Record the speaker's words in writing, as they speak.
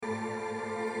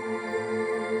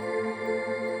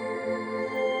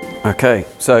Okay,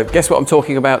 so guess what I'm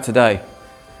talking about today?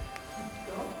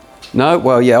 No?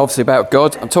 Well, yeah, obviously about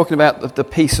God. I'm talking about the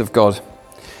peace of God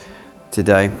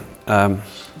today.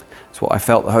 That's what I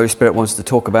felt the Holy Spirit wants to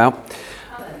talk about.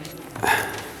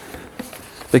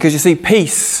 Because you see,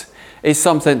 peace is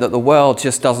something that the world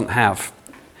just doesn't have.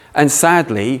 And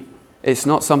sadly, it's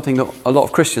not something that a lot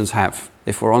of Christians have,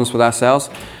 if we're honest with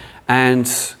ourselves.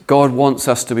 And God wants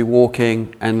us to be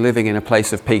walking and living in a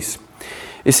place of peace.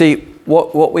 You see,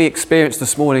 what we experienced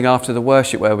this morning after the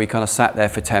worship, where we kind of sat there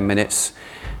for 10 minutes,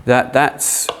 that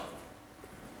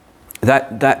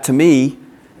to me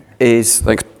is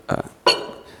like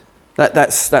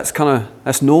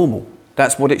that's normal.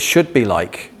 That's what it should be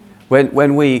like.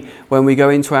 When we go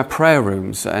into our prayer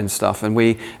rooms and stuff, and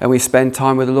we spend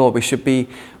time with the Lord, we should be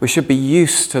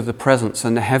used to the presence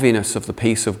and the heaviness of the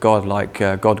peace of God, like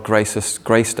God graced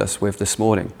us with this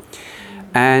morning.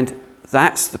 And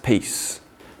that's the peace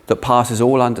that passes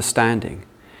all understanding.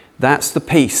 That's the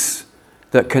peace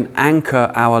that can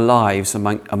anchor our lives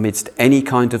amidst any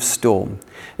kind of storm.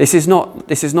 This is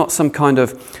not some kind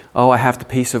of, I have the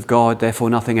peace of God, therefore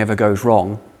nothing ever goes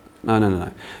wrong.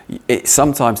 No. It's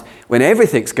sometimes when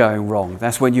everything's going wrong,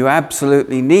 that's when you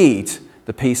absolutely need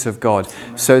the peace of God,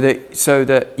 so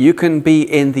that you can be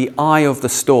in the eye of the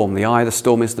storm. The eye of the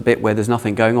storm is the bit where there's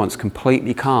nothing going on. It's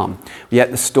completely calm, yet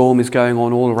the storm is going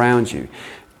on all around you.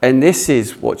 And this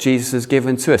is what Jesus has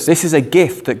given to us. This is a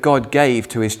gift that God gave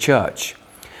to his church.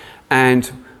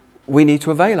 And we need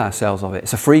to avail ourselves of it.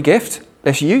 It's a free gift.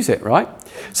 Let's use it, right?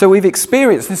 So we've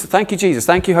experienced this. Thank you, Jesus.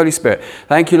 Thank you, Holy Spirit.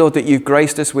 Thank you, Lord, that you've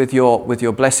graced us with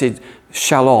your blessed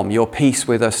shalom, your peace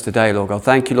with us today, Lord God.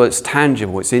 Thank you, Lord. It's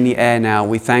tangible. It's in the air now.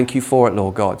 We thank you for it,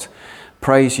 Lord God.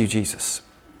 Praise you, Jesus.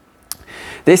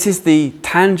 This is the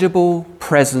tangible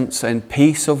presence and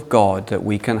peace of God that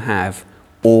we can have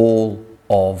all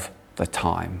of the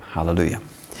time. Hallelujah.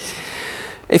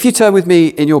 If you turn with me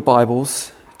in your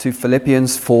Bibles to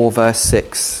Philippians 4 verse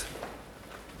 6.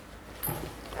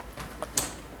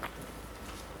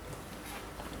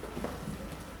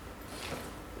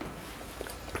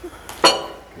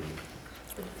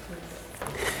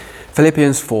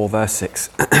 Philippians 4 verse 6.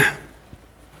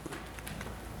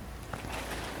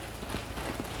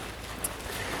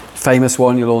 Famous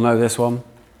one, you'll all know this one.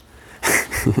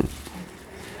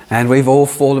 And we've all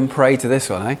fallen prey to this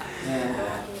one,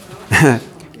 eh?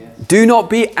 Do not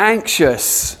be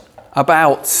anxious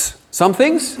about some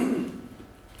things.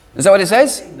 Is that what it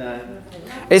says? No.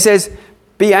 It says,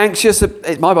 be anxious.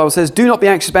 My Bible says, do not be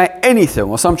anxious about anything.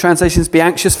 Or some translations, be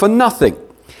anxious for nothing.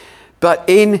 But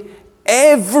in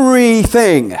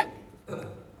everything,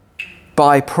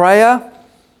 by prayer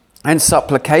and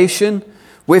supplication,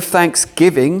 with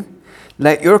thanksgiving,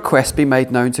 let your requests be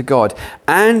made known to God.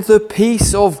 And the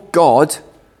peace of God,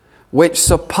 which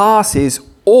surpasses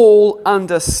all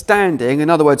understanding, in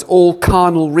other words, all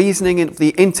carnal reasoning of the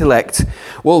intellect,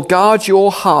 will guard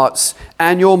your hearts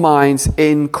and your minds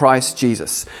in Christ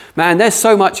Jesus. Man, there's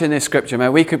so much in this scripture,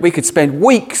 man. We could spend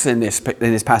weeks in this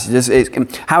passage. It's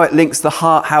how it links the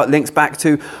heart, how it links back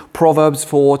to Proverbs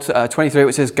 4:23,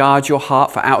 which says, guard your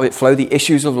heart, for out of it flow the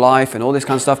issues of life, and all this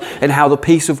kind of stuff, and how the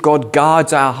peace of God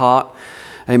guards our heart.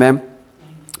 Amen.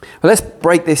 Well, let's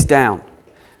break this down.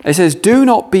 It says, do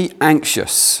not be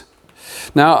anxious.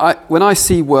 Now, when I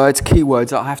see words, key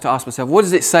words, I have to ask myself, what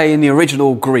does it say in the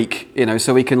original Greek?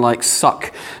 So we can like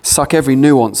suck every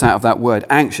nuance out of that word,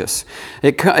 anxious.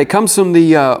 It comes from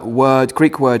the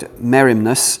Greek word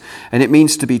merimnus, and it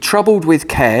means to be troubled with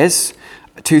cares,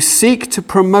 to seek to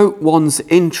promote one's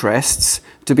interests,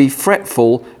 to be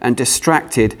fretful and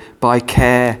distracted by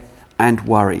care and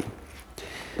worry.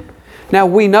 Now,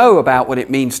 we know about what it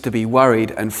means to be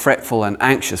worried and fretful and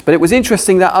anxious, but it was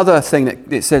interesting, that other thing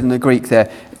that it said in the Greek there,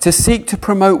 to seek to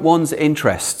promote one's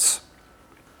interests.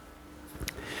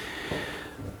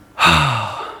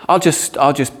 I'll just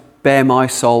bare my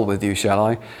soul with you, shall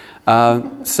I?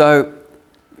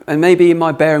 And maybe in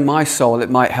my baring my soul, it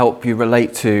might help you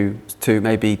relate to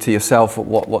maybe to yourself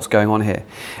what's going on here.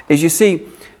 Is, you see,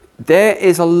 there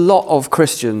is a lot of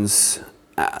Christians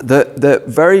that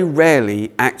very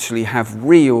rarely actually have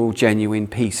real, genuine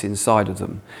peace inside of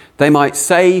them. They might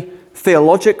say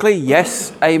theologically,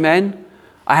 yes, amen,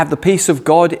 I have the peace of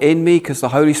God in me because the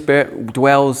Holy Spirit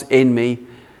dwells in me.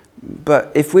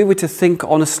 But if we were to think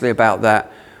honestly about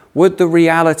that, would the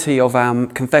reality of our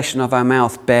confession of our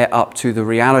mouth bear up to the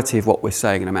reality of what we're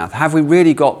saying in our mouth? Have we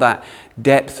really got that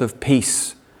depth of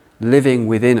peace living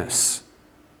within us?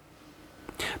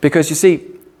 Because you see,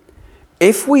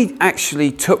 if we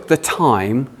actually took the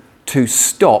time to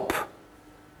stop,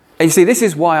 and you see, this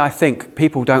is why I think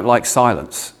people don't like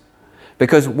silence.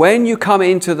 Because when you come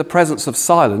into the presence of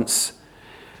silence,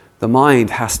 the mind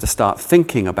has to start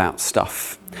thinking about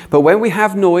stuff. But when we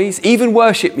have noise, even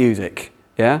worship music,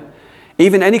 yeah,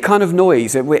 even any kind of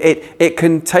noise, it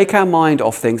can take our mind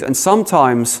off things. And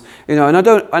sometimes, and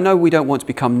I know we don't want to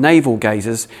become navel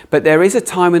gazers, but there is a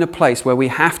time and a place where we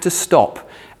have to stop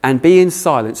and be in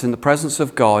silence in the presence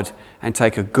of God and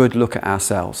take a good look at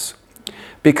ourselves.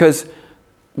 Because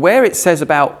where it says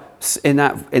about, in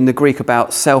the Greek,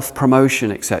 about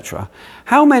self-promotion, etc.,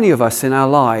 how many of us in our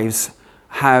lives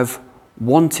have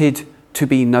wanted to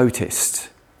be noticed?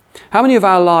 How many of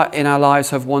in our lives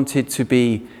have wanted to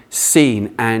be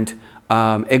seen and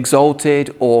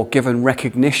exalted or given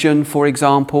recognition, for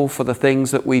example, for the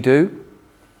things that we do?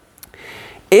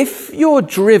 If you're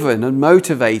driven and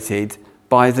motivated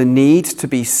by the need to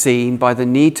be seen, by the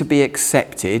need to be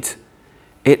accepted,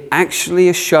 it actually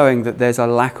is showing that there's a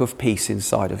lack of peace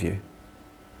inside of you.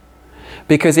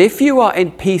 Because if you are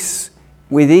in peace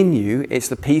within you, it's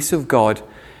the peace of God,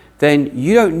 then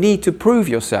you don't need to prove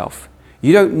yourself.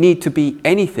 You don't need to be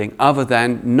anything other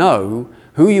than know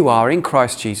who you are in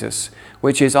Christ Jesus,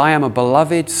 which is, I am a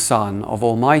beloved son of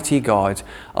Almighty God.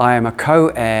 I am a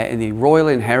co-heir in the royal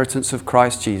inheritance of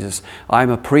Christ Jesus. I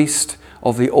am a priest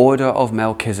of the order of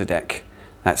Melchizedek.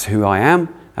 That's who I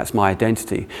am. That's my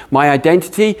identity. My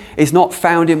identity is not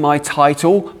found in my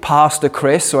title, Pastor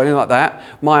Chris, or anything like that.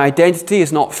 My identity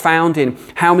is not found in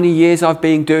how many years I've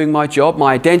been doing my job.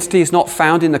 My identity is not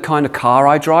found in the kind of car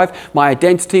I drive. My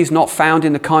identity is not found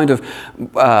in the kind of,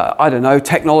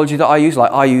 technology that I use.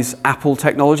 Like I use Apple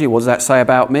technology. What does that say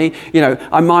about me?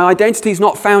 And my identity is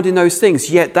not found in those things.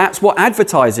 Yet that's what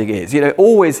advertising is.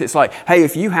 Always it's like, hey,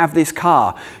 if you have this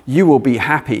car, you will be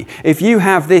happy. If you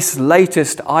have this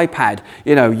latest iPad,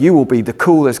 you will be the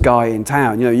coolest guy in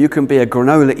town. You can be a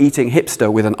granola eating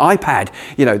hipster with an iPad.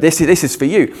 This is for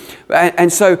you.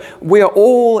 And so we are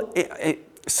all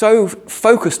so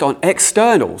focused on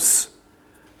externals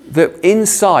that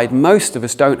inside most of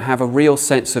us don't have a real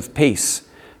sense of peace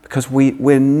because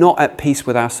we're not at peace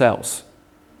with ourselves.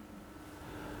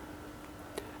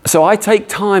 So I take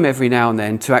time every now and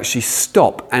then to actually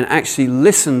stop and actually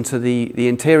listen to the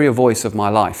interior voice of my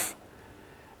life.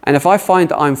 And if I find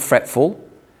that I'm fretful,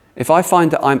 if I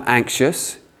find that I'm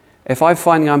anxious, if I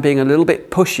find I'm being a little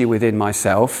bit pushy within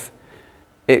myself,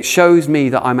 it shows me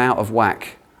that I'm out of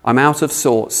whack. I'm out of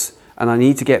sorts, and I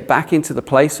need to get back into the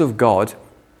place of God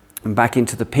and back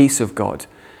into the peace of God.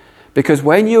 Because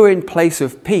when you're in place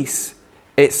of peace,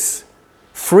 it's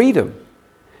freedom.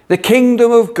 The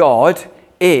kingdom of God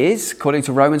is, according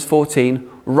to Romans 14,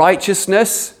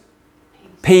 righteousness,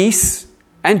 peace,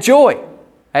 and joy.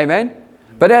 Amen?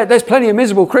 But there's plenty of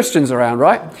miserable Christians around,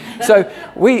 right? So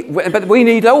but we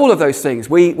need all of those things.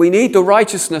 We need the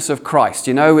righteousness of Christ.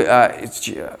 It's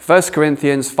 1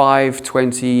 Corinthians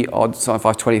 5:20 or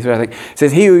 5:23, I think. It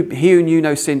says, he who knew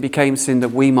no sin became sin that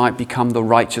we might become the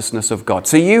righteousness of God.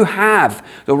 So you have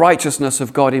the righteousness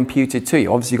of God imputed to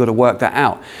you. Obviously, you've got to work that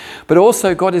out. But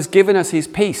also, God has given us his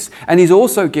peace, and he's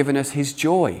also given us his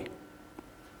joy.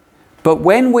 But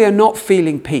when we are not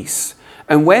feeling peace,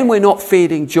 and when we're not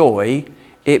feeling joy,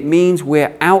 it means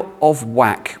we're out of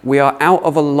whack. We are out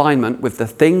of alignment with the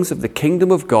things of the kingdom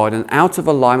of God and out of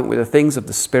alignment with the things of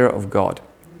the Spirit of God.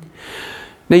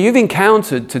 Now, you've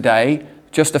encountered today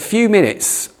just a few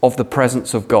minutes of the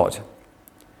presence of God.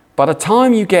 By the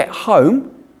time you get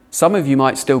home, some of you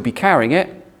might still be carrying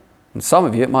it, and some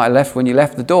of you it might have left when you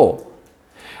left the door.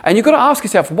 And you've got to ask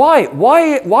yourself, how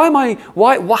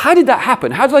did that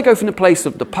happen? How did I go from the place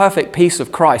of the perfect peace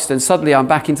of Christ and suddenly I'm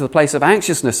back into the place of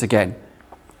anxiousness again?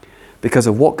 Because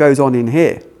of what goes on in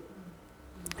here.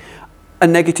 A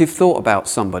negative thought about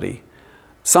somebody.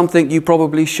 Something you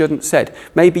probably shouldn't have said.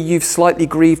 Maybe you've slightly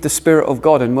grieved the Spirit of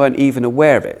God and weren't even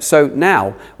aware of it. So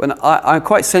now, when I'm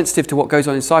quite sensitive to what goes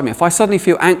on inside me, if I suddenly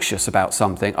feel anxious about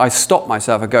something, I stop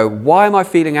myself and go, why am I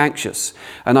feeling anxious?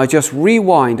 And I just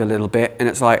rewind a little bit and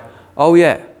it's like, oh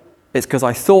yeah, it's because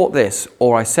I thought this,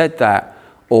 or I said that,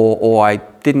 or I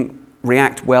didn't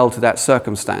react well to that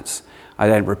circumstance. I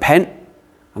then repent,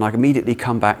 and I immediately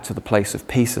come back to the place of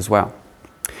peace as well.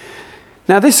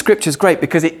 Now, this scripture is great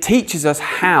because it teaches us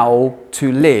how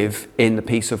to live in the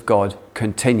peace of God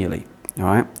continually. All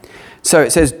right. So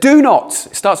it says, do not.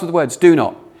 It starts with the words, do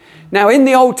not. Now, in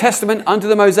the Old Testament, under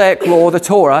the Mosaic law, the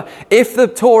Torah, if the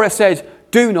Torah said,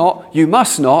 do not, you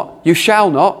must not, you shall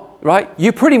not, right?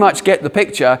 You pretty much get the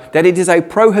picture that it is a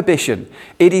prohibition.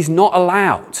 It is not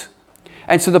allowed.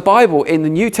 And so the Bible in the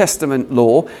New Testament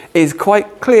law is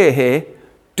quite clear here.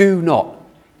 Do not.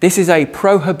 This is a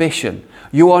prohibition.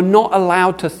 You are not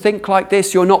allowed to think like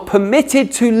this. You're not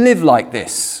permitted to live like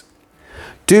this.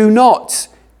 Do not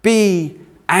be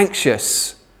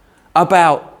anxious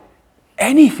about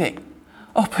anything.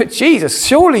 Oh, but Jesus,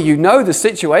 surely you know the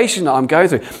situation that I'm going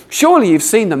through. Surely you've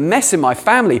seen the mess in my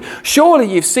family.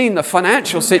 Surely you've seen the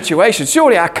financial situation.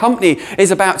 Surely our company is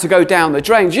about to go down the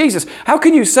drain. Jesus, how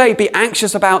can you say be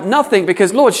anxious about nothing?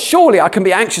 Because Lord, surely I can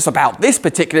be anxious about this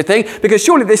particular thing, because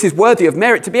surely this is worthy of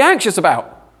merit to be anxious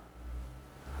about.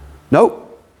 No.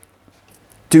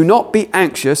 Do not be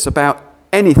anxious about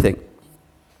anything.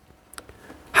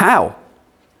 How?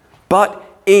 But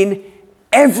in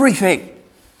everything.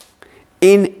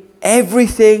 In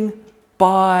everything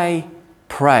by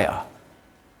prayer.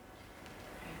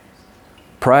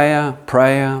 Prayer,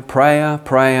 prayer, prayer,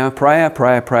 prayer, prayer,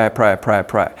 prayer, prayer, prayer, prayer,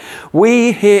 prayer.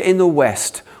 We here in the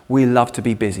West, we love to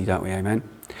be busy, don't we? Amen.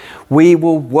 We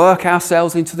will work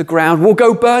ourselves into the ground. We'll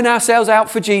go burn ourselves out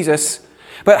for Jesus.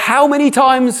 But how many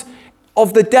times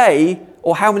of the day,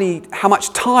 or how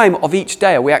much time of each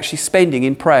day are we actually spending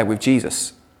in prayer with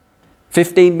Jesus?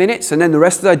 15 minutes, and then the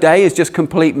rest of the day is just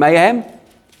complete mayhem?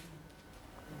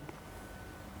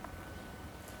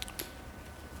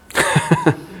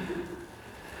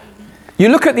 You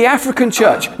look at the African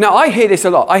church. Now, I hear this a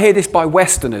lot. I hear this by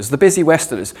Westerners, the busy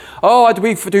Westerners. Oh,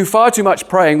 we do far too much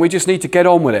praying. We just need to get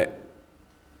on with it.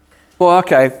 Well,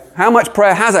 okay. How much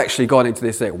prayer has actually gone into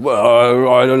this thing? Well,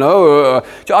 I don't know.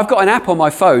 I've got an app on my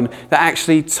phone that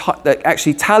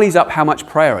actually tallies up how much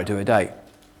prayer I do a day.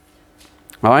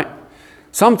 Right?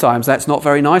 Sometimes that's not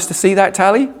very nice to see that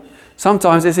tally.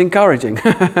 Sometimes it's encouraging.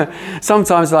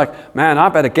 Sometimes like, man, I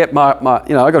better get I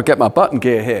got to get my button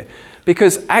gear here.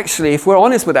 Because actually, if we're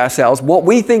honest with ourselves, what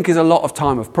we think is a lot of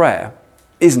time of prayer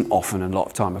isn't often a lot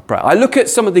of time of prayer. I look at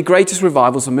some of the greatest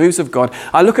revivals and moves of God.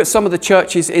 I look at some of the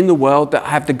churches in the world that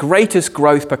have the greatest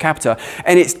growth per capita,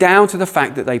 and it's down to the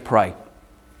fact that they pray.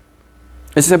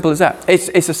 It's as simple as that.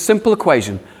 It's a simple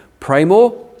equation. Pray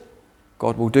more,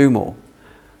 God will do more.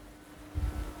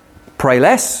 Pray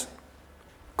less,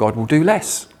 God will do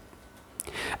less.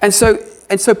 And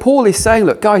so Paul is saying,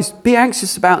 look, guys, be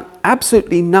anxious about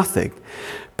absolutely nothing,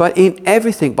 but in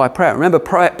everything by prayer. Remember,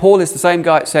 Paul is the same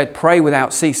guy that said, pray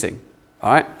without ceasing.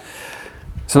 All right?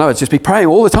 So in other words, just be praying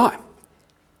all the time.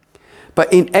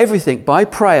 But in everything by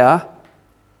prayer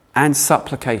and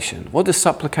supplication. What does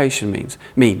supplication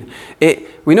mean?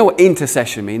 We know what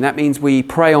intercession means. That means we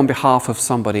pray on behalf of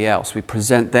somebody else. We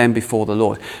present them before the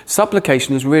Lord.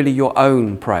 Supplication is really your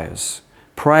own prayers.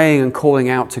 Praying and calling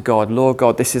out to God, Lord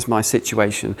God, this is my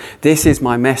situation. This is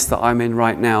my mess that I'm in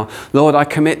right now. Lord, I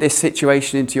commit this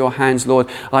situation into your hands, Lord.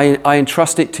 I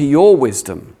entrust it to your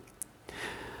wisdom.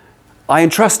 I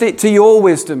entrust it to your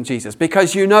wisdom, Jesus,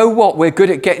 because you know what? We're good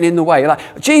at getting in the way.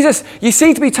 Like, Jesus, you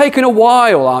seem to be taking a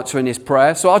while answering this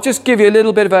prayer, so I'll just give you a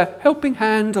little bit of a helping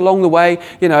hand along the way,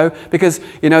 because,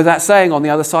 that saying on the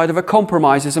other side of a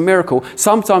compromise is a miracle.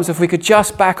 Sometimes if we could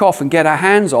just back off and get our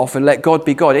hands off and let God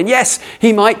be God. And yes,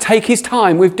 he might take his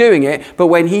time with doing it, but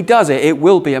when he does it, it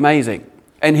will be amazing.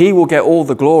 And he will get all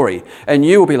the glory. And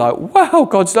you will be like, wow,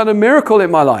 God's done a miracle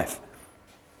in my life.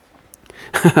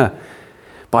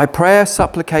 By prayer,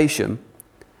 supplication,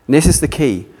 and this is the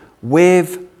key,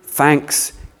 with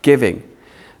thanksgiving.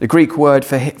 The Greek word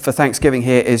for thanksgiving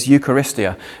here is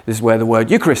Eucharistia. This is where the word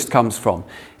Eucharist comes from.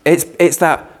 It's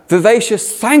that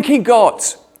vivacious thanking God.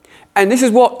 And this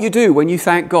is what you do when you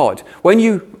thank God. When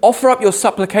you offer up your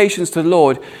supplications to the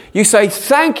Lord, you say,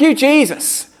 thank you,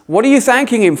 Jesus. What are you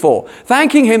thanking him for?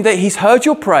 Thanking him that he's heard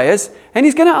your prayers and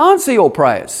he's going to answer your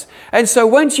prayers. And so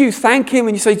once you thank him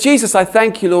and you say, Jesus, I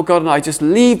thank you, Lord God, and I just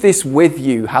leave this with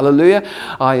you. Hallelujah.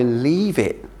 I leave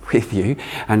it with you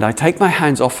and I take my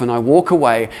hands off and I walk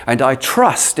away and I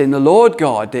trust in the Lord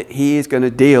God that he is going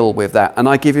to deal with that. And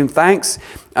I give him thanks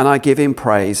and I give him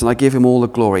praise and I give him all the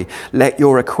glory. Let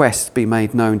your requests be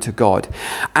made known to God.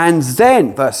 And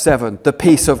then, verse 7, the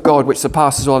peace of God which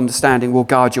surpasses all understanding will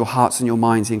guard your hearts and your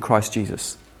minds in Christ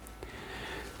Jesus.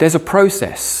 There's a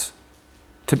process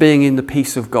to being in the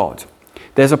peace of God.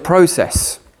 There's a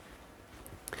process.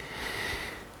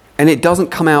 And it doesn't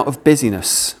come out of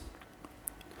busyness.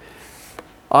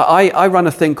 I run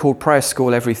a thing called Prayer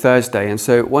School every Thursday. And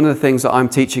so one of the things that I'm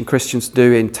teaching Christians to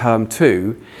do in term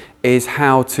 2 is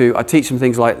I teach them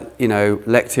things like,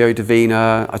 Lectio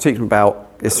Divina. I teach them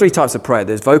about, there's 3 types of prayer.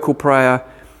 There's vocal prayer,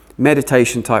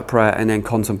 meditation type prayer, and then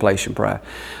contemplation prayer.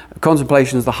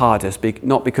 Contemplation is the hardest,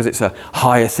 not because it's a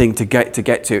higher thing to get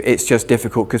to. It's just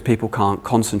difficult because people can't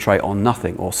concentrate on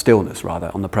nothing, or stillness rather,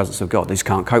 on the presence of God. They just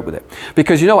can't cope with it.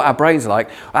 Because you know what our brains are like?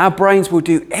 Our brains will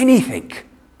do anything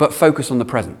but focus on the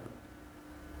present.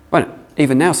 Well,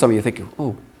 even now some of you are thinking,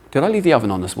 oh, Did I leave the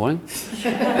oven on this morning?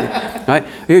 Right?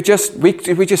 We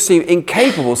just seem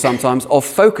incapable sometimes of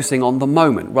focusing on the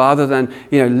moment rather than,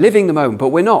 living the moment. But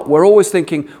we're not. We're always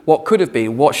thinking what could have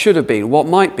been, what should have been, what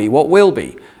might be, what will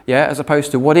be, as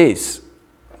opposed to what is.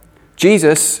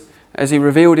 Jesus, as he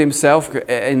revealed himself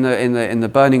in the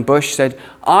burning bush, said,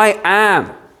 I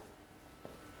am.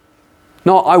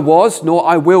 Not I was, nor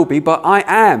I will be, but I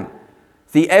am.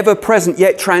 The ever-present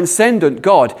yet transcendent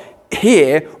God,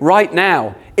 here, right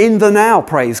now, in the now,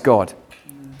 praise God.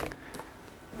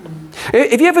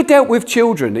 Have you ever dealt with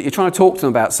children that you're trying to talk to them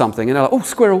about something and they're like, oh,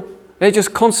 squirrel. They're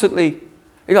just constantly,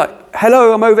 you're like,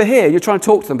 hello, I'm over here. You're trying to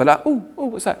talk to them, but like, oh,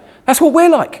 what's that? That's what we're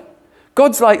like.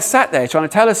 God's like sat there trying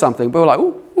to tell us something, but we're like,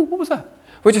 oh, what was that?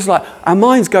 We're just like, our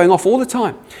mind's going off all the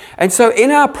time. And so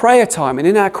in our prayer time and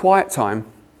in our quiet time,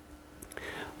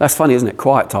 that's funny, isn't it?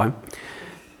 Quiet time.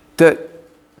 That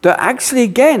actually,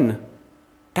 again,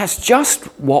 that's just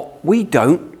what we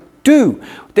don't do.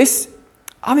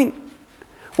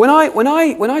 When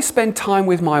I spend time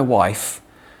with my wife,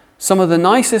 some of the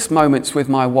nicest moments with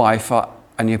my wife are,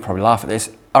 and you probably laugh at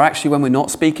this, are actually when we're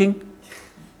not speaking.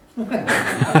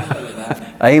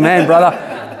 Amen,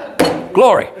 brother.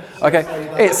 Glory. Okay.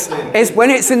 It's when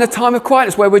it's in the time of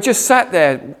quietness where we're just sat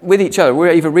there with each other.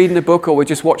 We're either reading a book or we're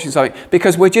just watching something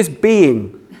because we're just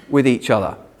being with each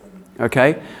other.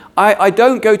 Okay. I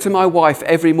don't go to my wife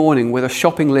every morning with a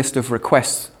shopping list of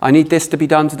requests. I need this to be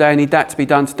done today. I need that to be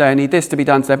done today. I need this to be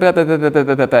done today. Blah, blah, blah, blah,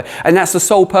 blah, blah, blah. And that's the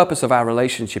sole purpose of our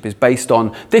relationship, is based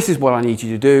on, this is what I need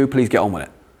you to do. Please get on with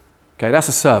it. Okay, that's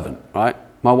a servant, right?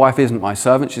 My wife isn't my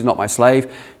servant. She's not my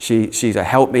slave. She's a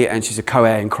helpmeet and she's a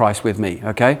co-heir in Christ with me,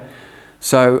 okay?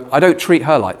 So I don't treat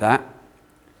her like that.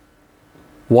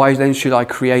 Why then should I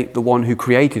create the one who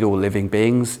created all living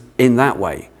beings in that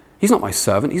way? He's not my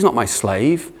servant. He's not my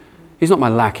slave. He's not my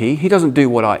lackey. He doesn't do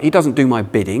my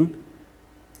bidding.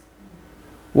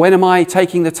 When am I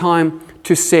taking the time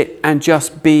to sit and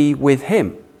just be with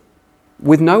him?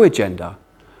 With no agenda,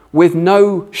 with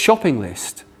no shopping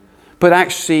list, but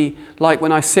actually, like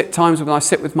when I sit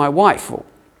with my wife or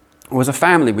as a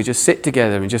family, we just sit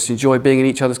together and just enjoy being in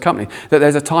each other's company. That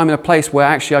there's a time and a place where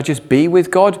actually I just be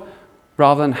with God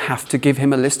rather than have to give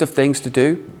him a list of things to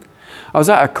do. I was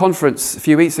at a conference a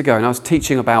few weeks ago and I was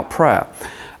teaching about prayer.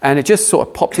 And it just sort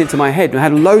of popped into my head. And I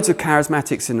had loads of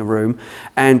charismatics in the room.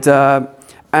 And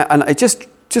it just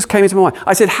came into my mind.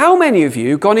 I said, how many of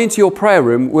you gone into your prayer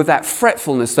room with that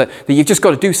fretfulness that you've just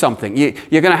got to do something? You're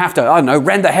going to have to, I don't know,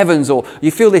 rend the heavens, or you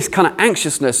feel this kind of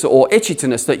anxiousness or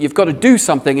itchiness that you've got to do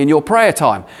something in your prayer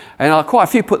time. And quite a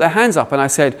few put their hands up. And I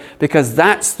said, because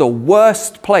that's the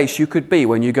worst place you could be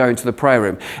when you go into the prayer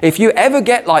room. If you ever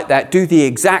get like that, do the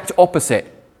exact opposite.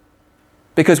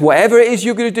 Because whatever it is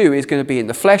you're going to do is going to be in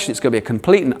the flesh, and it's going to be a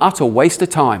complete and utter waste of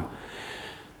time.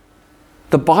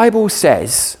 The Bible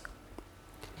says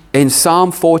in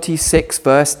Psalm 46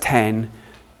 verse 10,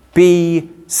 be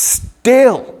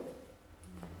still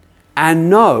and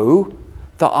know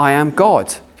that I am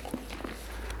God.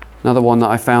 Another one that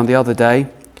I found the other day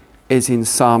is in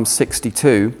Psalm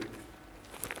 62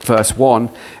 verse 1,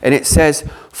 and it says,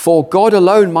 for God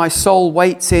alone my soul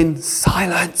waits in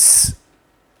silence.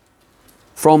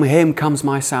 From him comes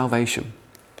my salvation.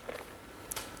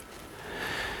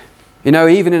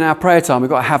 Even in our prayer time,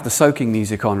 we've got to have the soaking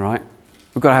music on, right?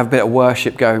 We've got to have a bit of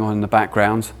worship going on in the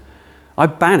background. I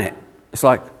ban it. It's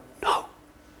like, no.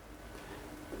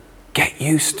 Get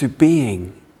used to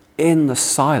being in the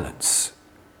silence.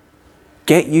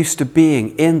 Get used to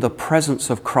being in the presence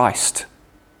of Christ.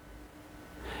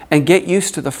 And get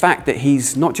used to the fact that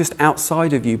he's not just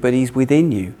outside of you, but he's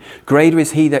within you. Greater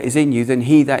is he that is in you than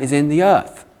he that is in the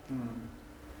earth.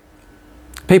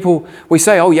 People, we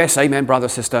say, oh yes, amen, brother,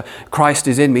 sister, Christ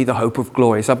is in me, the hope of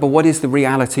glory. So, but what is the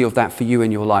reality of that for you in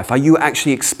your life? Are you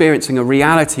actually experiencing a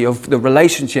reality of the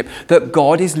relationship that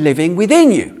God is living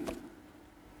within you?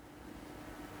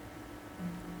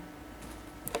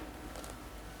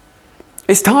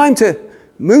 It's time to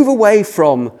move away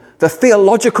from the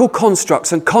theological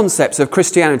constructs and concepts of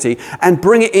Christianity and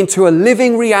bring it into a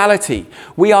living reality.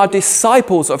 We are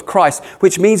disciples of Christ,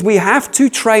 which means we have to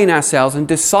train ourselves and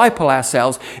disciple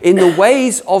ourselves in the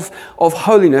ways of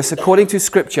holiness according to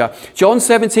Scripture. John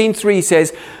 17:3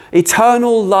 says,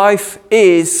 eternal life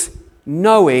is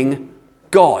knowing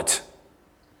God.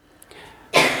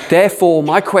 Therefore,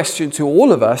 my question to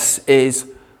all of us is,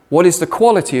 what is the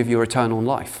quality of your eternal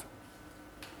life?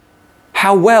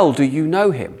 How well do you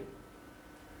know him?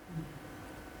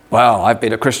 Well, I've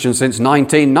been a Christian since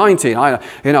 1990.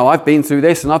 I've been through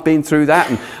this and I've been through that,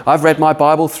 and I've read my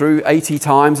Bible through 80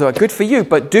 times. Good for you,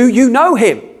 but do you know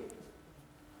him?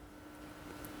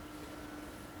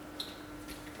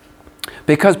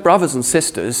 Because, brothers and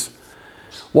sisters,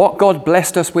 what God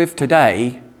blessed us with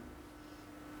today,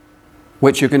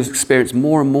 which you're going to experience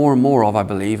more and more and more of, I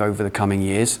believe, over the coming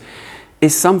years,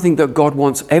 is something that God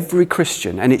wants every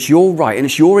Christian, and it's your right and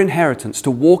it's your inheritance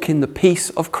to walk in the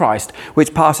peace of Christ,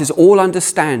 which passes all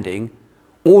understanding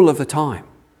all of the time.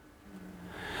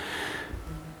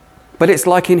 But it's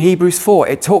like in Hebrews 4,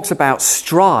 it talks about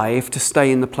strive to stay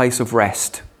in the place of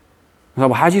rest.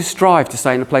 Well, how do you strive to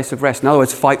stay in the place of rest? In other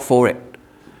words, fight for it.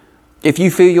 If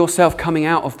you feel yourself coming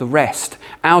out of the rest,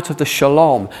 out of the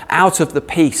shalom, out of the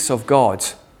peace of God,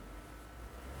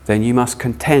 then you must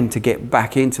contend to get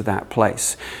back into that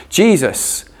place.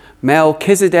 Jesus,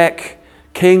 Melchizedek,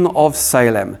 king of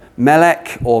Salem,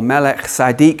 Melech or Melech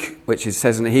Tzaddik, which it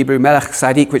says in the Hebrew, Melech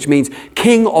Tzaddik, which means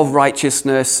king of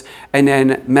righteousness, and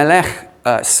then Melech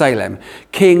Salem,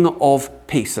 king of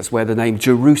peace. That's where the name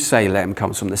Jerusalem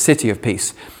comes from, the city of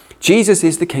peace. Jesus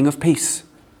is the king of peace.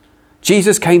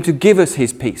 Jesus came to give us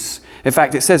his peace. In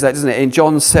fact, it says that, doesn't it? In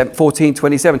John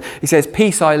 14:27, he says,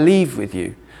 peace I leave with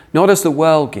you, not as the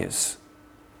world gives,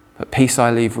 but peace I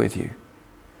leave with you.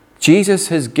 Jesus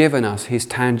has given us his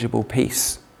tangible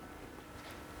peace.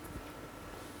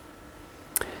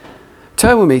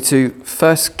 Turn with me to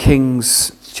 1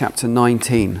 Kings chapter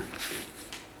 19.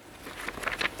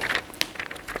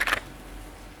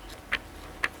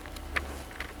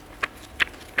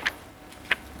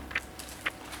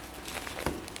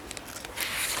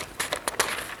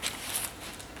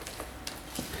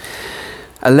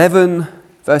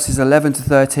 Verses 11 to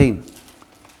 13.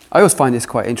 I always find this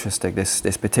quite interesting, this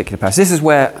particular passage. This is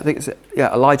where, I think it's,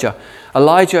 Elijah.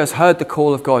 Elijah has heard the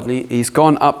call of God, and he's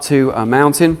gone up to a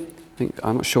mountain.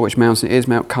 I'm not sure which mountain it is,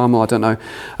 Mount Carmel, I don't know.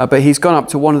 But he's gone up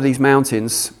to one of these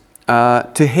mountains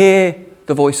to hear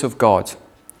the voice of God.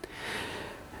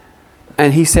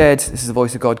 And he said, this is the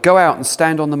voice of God, go out and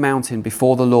stand on the mountain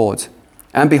before the Lord.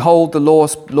 And behold, the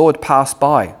Lord passed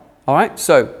by. All right,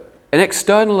 so an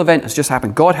external event has just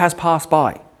happened. God has passed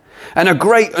by. And a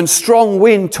great and strong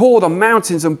wind tore the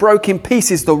mountains and broke in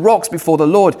pieces the rocks before the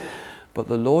Lord. But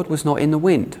the Lord was not in the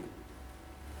wind.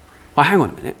 Well, hang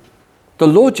on a minute. The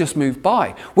Lord just moved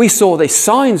by. We saw the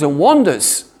signs and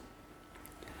wonders.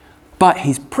 But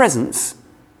his presence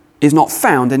is not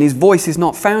found, and his voice is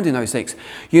not found in those things.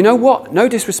 You know what? No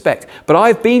disrespect, but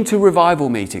I've been to revival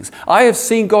meetings. I have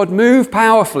seen God move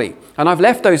powerfully, and I've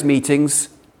left those meetings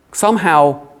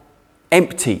somehow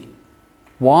empty.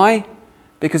 Why?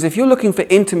 Because if you're looking for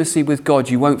intimacy with God,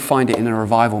 you won't find it in a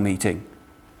revival meeting.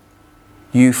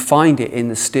 You find it in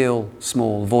the still,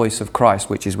 small voice of Christ,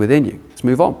 which is within you. Let's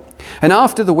move on. And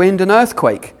after the wind, an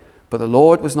earthquake, but the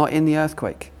Lord was not in the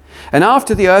earthquake. And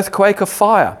after the earthquake, a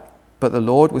fire, but the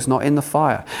Lord was not in the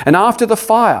fire. And after the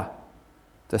fire,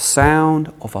 the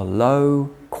sound of a low,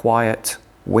 quiet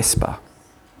whisper.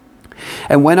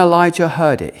 And when Elijah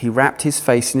heard it, he wrapped his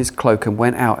face in his cloak and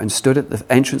went out and stood at the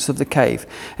entrance of the cave.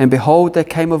 And behold, there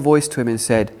came a voice to him and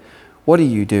said, what are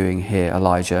you doing here,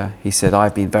 Elijah? He said,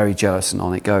 I've been very jealous, and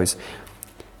on it goes.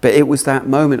 But it was that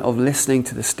moment of listening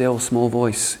to the still small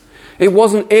voice. It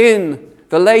wasn't in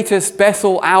the latest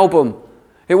Bethel album.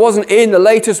 It wasn't in the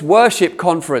latest worship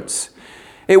conference.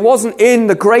 It wasn't in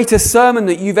the greatest sermon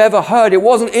that you've ever heard. It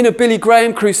wasn't in a Billy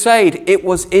Graham crusade. It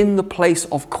was in the place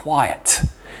of quiet.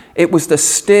 It was the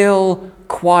still,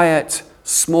 quiet,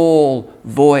 small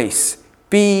voice.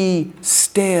 Be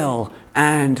still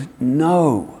and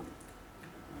know.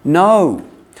 Know.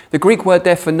 The Greek word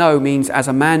there for know means as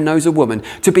a man knows a woman,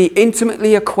 to be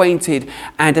intimately acquainted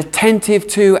and attentive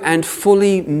to and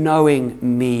fully knowing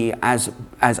me as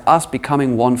us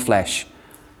becoming one flesh.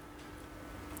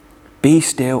 Be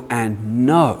still and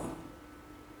know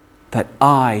that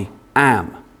I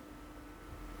am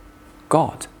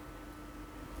God.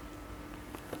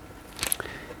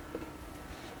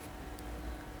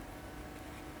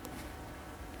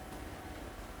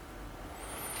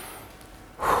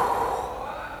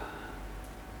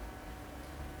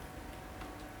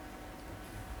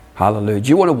 Hallelujah. Do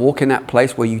you want to walk in that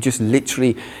place where you just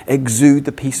literally exude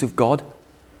the peace of God?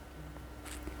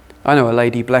 I know a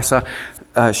lady, bless her,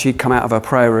 she'd come out of her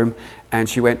prayer room and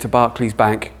she went to Barclays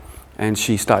Bank and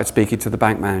she started speaking to the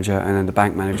bank manager, and then the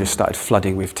bank manager started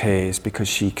flooding with tears because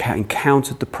she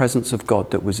encountered the presence of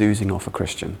God that was oozing off a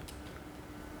Christian.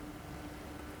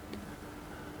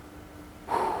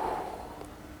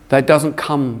 That doesn't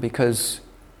come because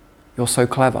you're so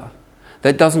clever.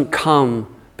 That doesn't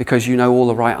come because you know all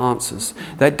the right answers.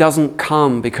 That doesn't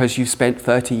come because you spent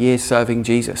 30 years serving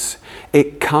Jesus.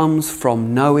 It comes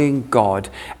from knowing God,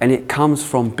 and it comes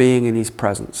from being in his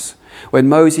presence. When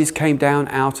Moses came down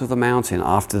out of the mountain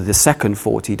after the second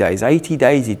 40 days, 80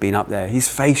 days he'd been up there, his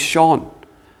face shone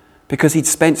because he'd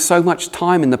spent so much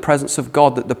time in the presence of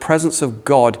God that the presence of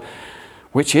God,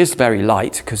 which is very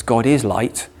light, because God is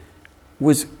light,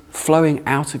 was flowing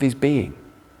out of his being.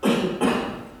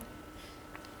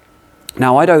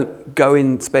 Now, I don't go in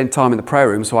and spend time in the prayer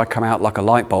room so I come out like a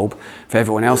light bulb for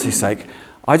everyone else's sake.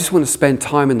 I just want to spend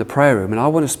time in the prayer room, and I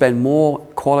want to spend more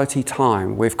quality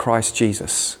time with Christ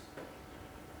Jesus.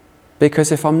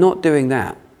 Because if I'm not doing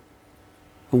that,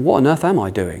 then what on earth am I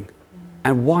doing?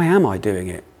 And why am I doing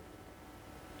it?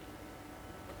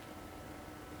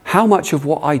 How much of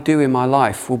what I do in my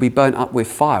life will be burnt up with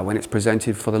fire when it's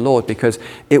presented for the Lord, because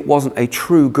it wasn't a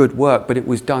true good work, but it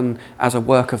was done as a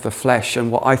work of the flesh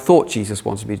and what I thought Jesus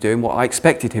wanted me to do and what I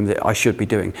expected him that I should be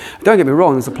doing. Don't get me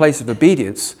wrong, there's a place of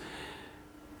obedience,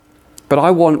 but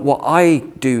I want what I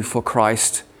do for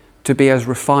Christ to be as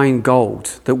refined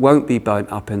gold that won't be burnt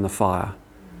up in the fire,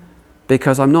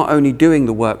 because I'm not only doing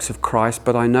the works of Christ,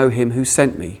 but I know him who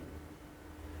sent me.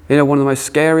 You know, one of the most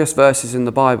scariest verses in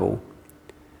the Bible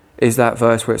is that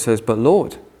verse where it says, "But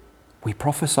Lord, we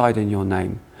prophesied in your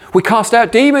name. We cast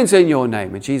out demons in your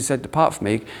name." And Jesus said, "Depart from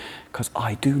me, because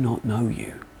I do not know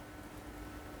you,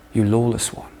 you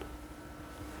lawless one."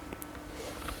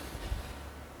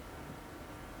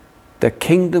 The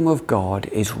kingdom of God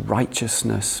is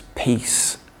righteousness,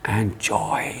 peace, and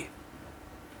joy.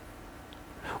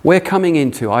 We're coming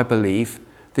into, I believe,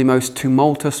 the most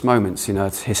tumultuous moments in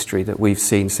Earth's history that we've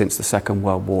seen since the Second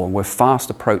World War. And we're fast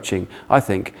approaching, I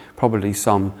think, probably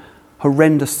some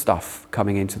horrendous stuff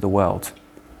coming into the world.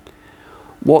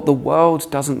 What the world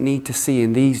doesn't need to see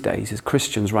in these days is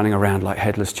Christians running around like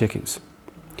headless chickens.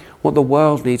 What the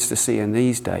world needs to see in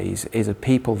these days is a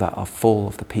people that are full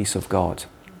of the peace of God.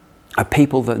 A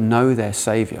people that know their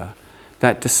Saviour,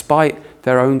 that despite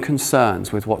their own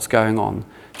concerns with what's going on,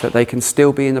 that they can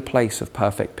still be in a place of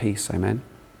perfect peace. Amen.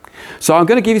 So I'm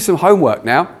going to give you some homework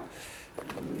now.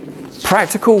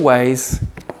 Practical ways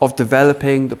of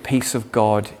developing the peace of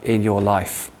God in your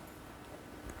life.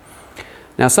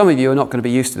 Now, some of you are not going to be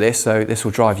used to this, so this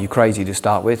will drive you crazy to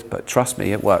start with, but trust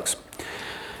me, it works.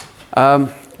 How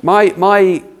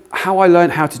I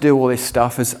learned how to do all this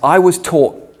stuff is I was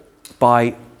taught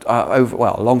by, a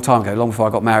long time ago, long before I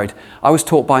got married, I was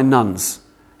taught by nuns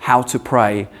how to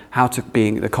pray, how to be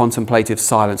in the contemplative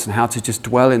silence, and how to just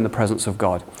dwell in the presence of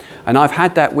God. And I've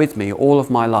had that with me all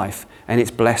of my life, and it's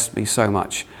blessed me so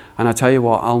much. And I tell you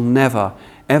what, I'll never,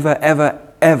 ever, ever,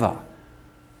 ever,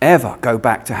 ever go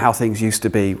back to how things used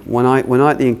to be.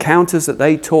 The encounters that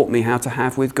they taught me how to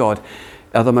have with God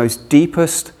are the most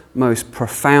deepest, most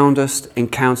profoundest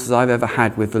encounters I've ever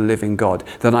had with the living God,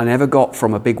 that I never got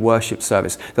from a big worship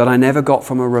service, that I never got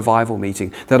from a revival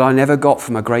meeting, that I never got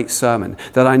from a great sermon,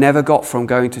 that I never got from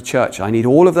going to church. I need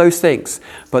all of those things,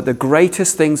 but the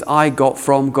greatest things I got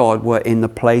from God were in the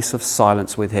place of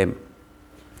silence with him.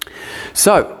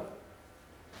 So,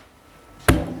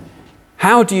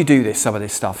 how do you do this, some of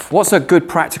this stuff? What's a good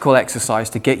practical exercise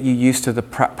to get you used to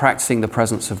practicing the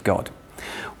presence of God?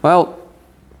 Well,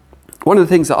 one of the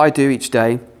things that I do each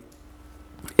day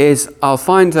is I'll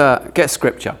get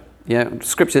scripture. Yeah,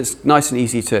 scripture is nice and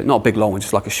easy to, not a big long one,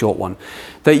 just like a short one,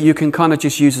 that you can kind of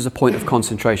just use as a point of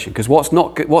concentration. Because what's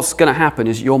going to happen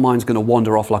is your mind's going to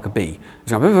wander off like a bee.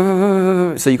 So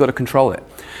you've got to control it.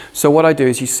 So what I do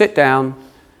is you sit down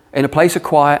in a place of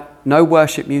quiet, no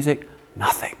worship music,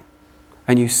 nothing.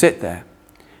 And you sit there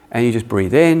and you just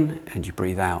breathe in and you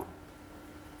breathe out.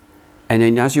 And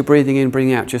then as you're breathing in,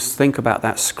 breathing out, just think about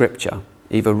that scripture.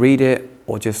 Either read it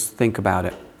or just think about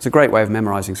it. It's a great way of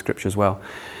memorizing scripture as well.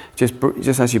 Just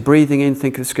as you're breathing in,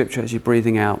 think of the scripture. As you're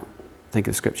breathing out, think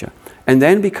of the scripture. And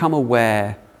then become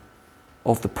aware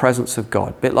of the presence of God,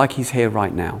 a bit like he's here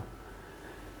right now.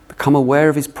 Become aware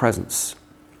of his presence.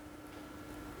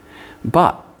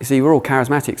 But, you see, we're all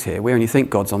charismatics here. We only think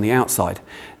God's on the outside.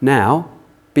 Now,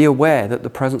 be aware that the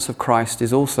presence of Christ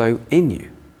is also in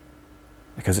you.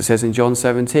 Because it says in John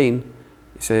 17,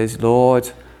 it says,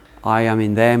 "Lord, I am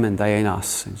in them and they in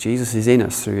us." And Jesus is in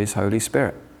us through his Holy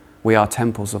Spirit. We are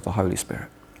temples of the Holy Spirit.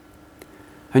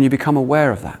 And you become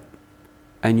aware of that.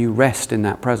 And you rest in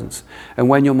that presence. And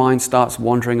when your mind starts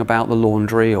wandering about the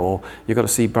laundry, or you've got to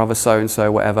see brother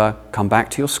so-and-so, whatever, come back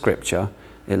to your scripture.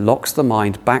 It locks the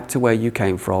mind back to where you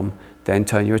came from. Then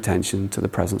turn your attention to the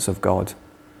presence of God.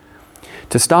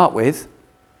 To start with,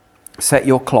 set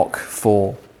your clock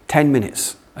for 10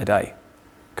 minutes a day,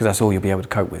 because that's all you'll be able to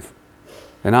cope with.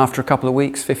 Then after a couple of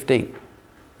weeks, 15.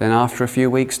 Then after a few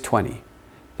weeks, 20.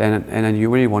 And then you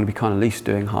really want to be kind of at least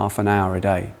doing half an hour a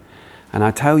day. And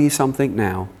I tell you something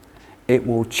now, it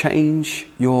will change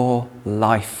your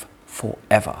life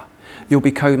forever. You'll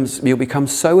become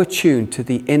so attuned to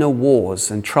the inner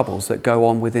wars and troubles that go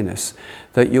on within us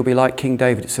that you'll be like King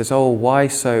David. It says, oh, why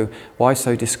so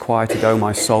disquieted, O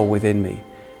my soul within me?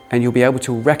 And you'll be able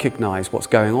to recognize what's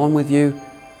going on with you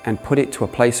and put it to a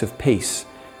place of peace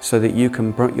so that you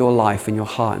can bring your life and your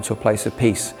heart into a place of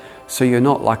peace. So you're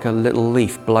not like a little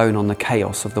leaf blown on the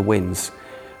chaos of the winds,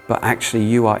 but actually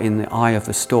you are in the eye of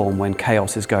the storm when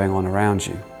chaos is going on around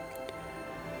you.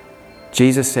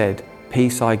 Jesus said,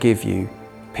 peace I give you,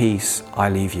 peace I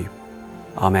leave you.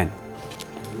 Amen.